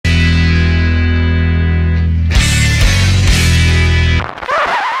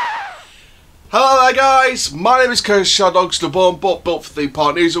Hi guys, my name is Curtis Shaddogs, the born but built for Theme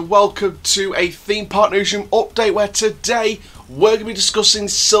Park News, and welcome to a Theme Park Newsroom update where today we're going to be discussing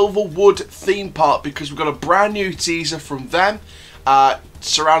Silverwood Theme Park because we've got a brand new teaser from them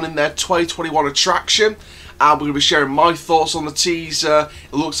surrounding their 2021 attraction, and we're going to be sharing my thoughts on the teaser.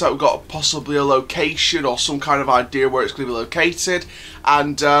 It looks like we've got possibly a location or some kind of idea where it's going to be located,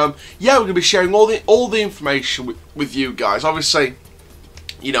 and yeah, we're going to be sharing all the information with you guys. Obviously,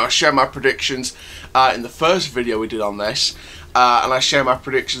 you know, I shared my predictions in the first video we did on this, and I shared my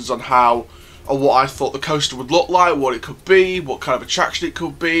predictions on how or what I thought the coaster would look like, what it could be, what kind of attraction it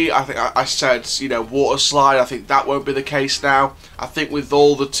could be. I think I said, you know, water slide. I think that won't be the case now. I think with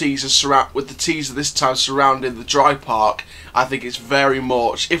all the teasers this time surrounding the dry park, I think it's very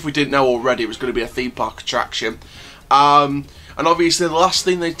much, if we didn't know already, it was going to be a theme park attraction. And obviously the last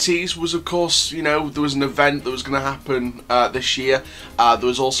thing they teased was, of course, you know, there was an event that was going to happen this year. There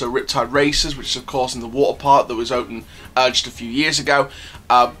was also Riptide Races, which is of course in the water park that was open just a few years ago.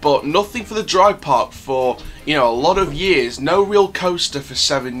 But nothing for the dry park for, you know, a lot of years. No real coaster for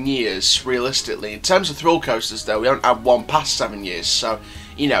 7 years, realistically. In terms of thrill coasters, though, we haven't had one past 7 years. So,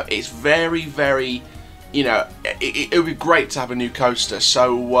 you know, it's very, very, you know, it would be great to have a new coaster.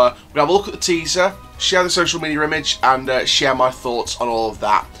 So we'll have a look at the teaser, share the social media image, and share my thoughts on all of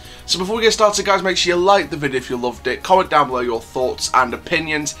that. So before we get started, guys, make sure you like the video if you loved it, comment down below your thoughts and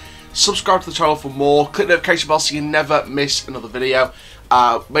opinions, subscribe to the channel for more, click the notification bell so you never miss another video.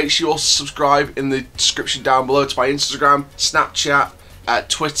 Make sure you also subscribe in the description down below to my Instagram, Snapchat,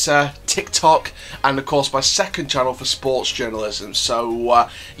 Twitter, TikTok, and of course my second channel for sports journalism. So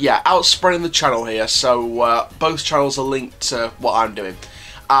yeah, outspreading the channel here, so both channels are linked to what I'm doing.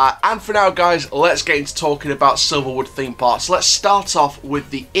 And for now, guys, let's get into talking about Silverwood Theme Park. So let's start off with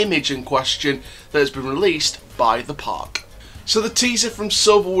the image in question that has been released by the park. So the teaser from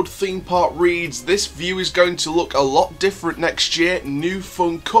Silverwood Theme Park reads, "This view is going to look a lot different next year, new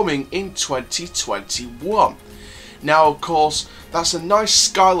fun coming in 2021. Now, of course, that's a nice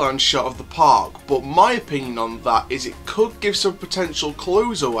skyline shot of the park, but my opinion on that is it could give some potential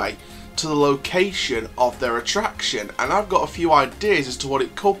clues away to the location of their attraction, and I've got a few ideas as to what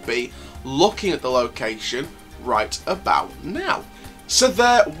it could be looking at the location right about now." So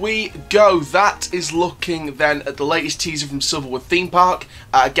there we go, that is looking then at the latest teaser from Silverwood Theme Park.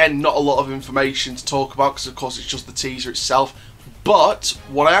 Again, not a lot of information to talk about because of course it's just the teaser itself, but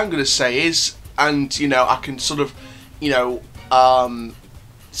what I am going to say is, and you know, I can sort of, you know,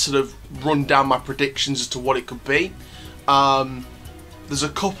 sort of run down my predictions as to what it could be. There's a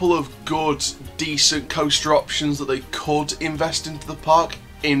couple of good, decent coaster options that they could invest into the park,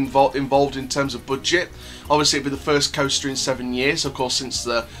 involved in terms of budget. Obviously, it'd be the first coaster in 7 years, of course, since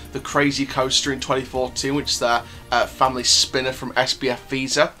the Crazy Coaster in 2014, which is their family spinner from SBF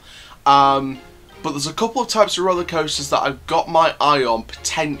Visa. But there's a couple of types of roller coasters that I've got my eye on,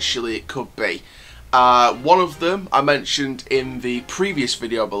 potentially it could be. One of them I mentioned in the previous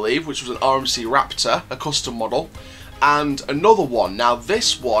video, I believe, which was an RMC Raptor, a custom model. And another one, now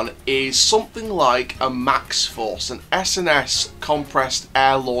this one is something like a Max Force, an S&S compressed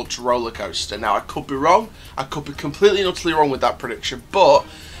air launch roller coaster. Now I could be wrong, I could be completely and utterly wrong with that prediction, but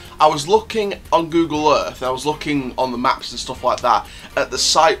I was looking on Google Earth, I was looking on the maps and stuff like that, at the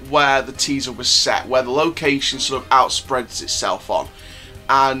site where the teaser was set, where the location sort of outspreads itself on.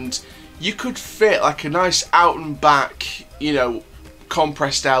 And you could fit like a nice out and back, you know,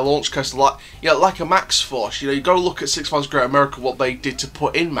 compressed air launch coaster, like, you know, like a Max Force. You know, you got to look at 6 Flags Great America, what they did to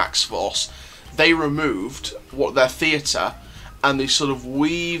put in Max Force. They removed their theatre and they sort of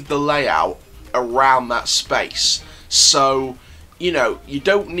weaved the layout around that space. So, you know, you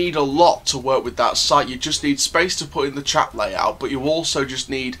don't need a lot to work with that site. You just need space to put in the track layout, but you also just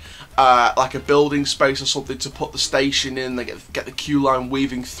need like a building space or something to put the station in. They get the queue line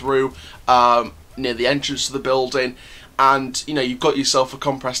weaving through near the entrance to the building. And, you know, you've got yourself a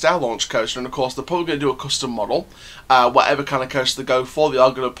compressed air launch coaster, and of course they're probably going to do a custom model. Whatever kind of coaster they go for, they are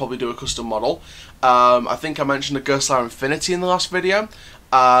going to probably do a custom model. I think I mentioned a Gerstlauer Infinity in the last video.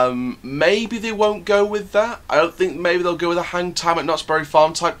 Maybe they won't go with that. I don't think maybe they'll go with a Hang Time at Knott's Berry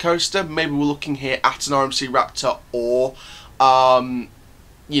Farm type coaster. Maybe we're looking here at an RMC Raptor or,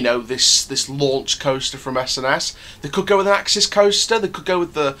 you know, this launch coaster from S&S. They could go with an Axis coaster. They could go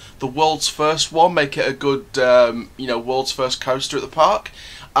with the world's first one, make it a good, you know, world's first coaster at the park.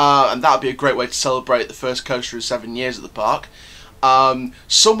 And that would be a great way to celebrate the first coaster in 7 years at the park.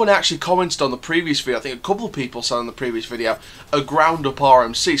 Someone actually commented on the previous video, I think a couple of people said on the previous video, a ground up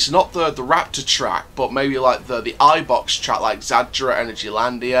RMC, so not the Raptor track, but maybe like the iBox track like Zadra,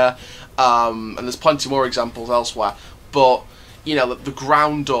 Energylandia, and there's plenty more examples elsewhere. But you know, the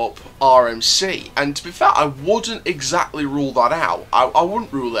ground up RMC. And to be fair, I wouldn't exactly rule that out. I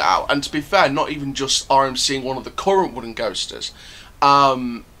wouldn't rule it out. And to be fair, not even just RMCing one of the current wooden coasters.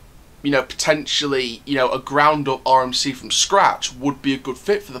 You know, potentially, you know, a ground up RMC from scratch would be a good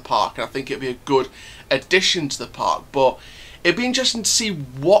fit for the park, and I think it'd be a good addition to the park. But it'd be interesting to see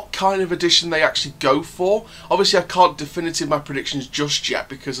what kind of addition they actually go for. Obviously, I can't definitive my predictions just yet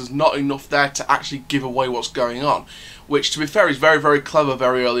because there's not enough there to actually give away what's going on, which, to be fair, is very, very clever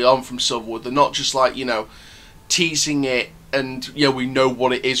very early on from Silverwood. They're not just like, you know, teasing it and, you know, we know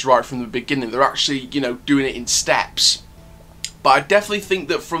what it is right from the beginning. They're actually, you know, doing it in steps. But I definitely think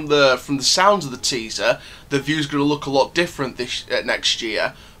that from the sounds of the teaser, the view's going to look a lot different this next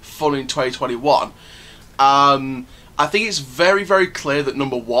year, full in 2021. I think it's very, very clear that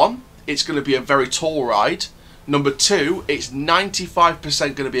number one, it's going to be a very tall ride. Number two, it's 95%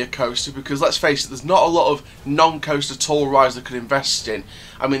 going to be a coaster because, let's face it, there's not a lot of non-coaster tall rides they could invest in.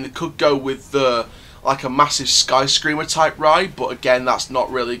 I mean, they could go with like a massive skyscraper type ride, but again, that's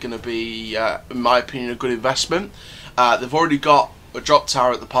not really going to be, in my opinion, a good investment. They've already got a drop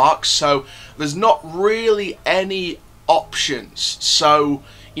tower at the park, so there's not really any options. So,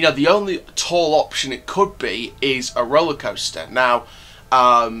 you know, the only tall option it could be is a roller coaster. Now,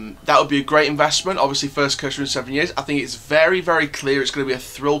 that would be a great investment. Obviously, first coaster in 7 years. I think it's very, very clear it's going to be a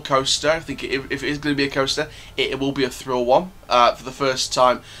thrill coaster. I think if it is going to be a coaster, it will be a thrill one for the first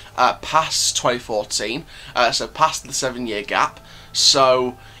time past 2014, so past the 7-year gap.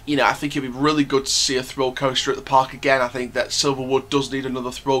 So, you know, I think it'd be really good to see a thrill coaster at the park again. I think that Silverwood does need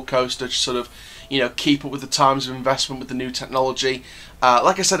another thrill coaster to sort of, you know, keep up with the times of investment with the new technology.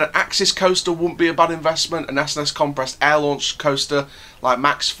 Like I said, an Axis coaster wouldn't be a bad investment. An S&S compressed air launch coaster like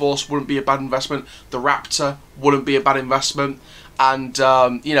Max Force wouldn't be a bad investment. The Raptor wouldn't be a bad investment. And,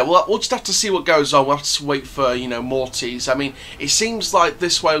 you know, we'll just have to see what goes on. We'll have to wait for, you know, more teas. I mean, it seems like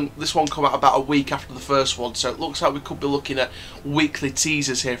this one come out about a week after the first one, so it looks like we could be looking at weekly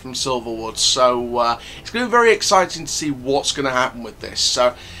teasers here from Silverwood. So it's going to be very exciting to see what's going to happen with this.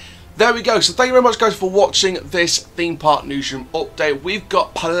 So there we go. So thank you very much, guys, for watching this Theme Park Newsroom update. We've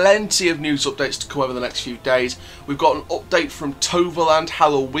got plenty of news updates to come over the next few days. We've got an update from Toverland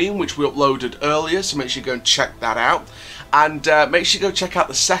Halloween, which we uploaded earlier, so make sure you go and check that out. And make sure you go check out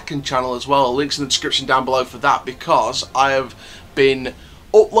the second channel as well. Links in the description down below for that, because I have been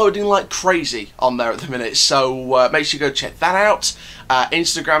uploading like crazy on there at the minute. So make sure you go check that out.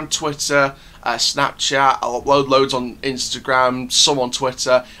 Instagram, Twitter, Snapchat. I'll upload loads on Instagram, some on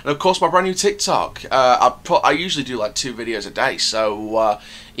Twitter, and of course my brand new TikTok. I usually do like 2 videos a day, so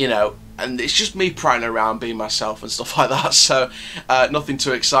you know, and it's just me prattling around, being myself and stuff like that. So nothing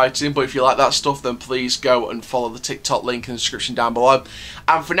too exciting, but if you like that stuff, then please go and follow the TikTok link in the description down below.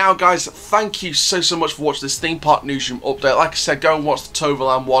 And for now, guys, thank you so much for watching this Theme Park Newsroom update. Like I said, go and watch the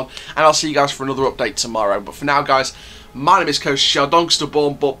Toverland one, and I'll see you guys for another update tomorrow. But for now, guys, my name is Coach Sheldonster,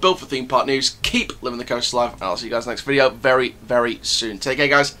 born but built for Theme Park News. Keep living the coast life, and I'll see you guys next video very, very soon. Take care,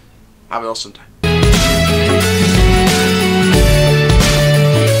 guys. Have an awesome day.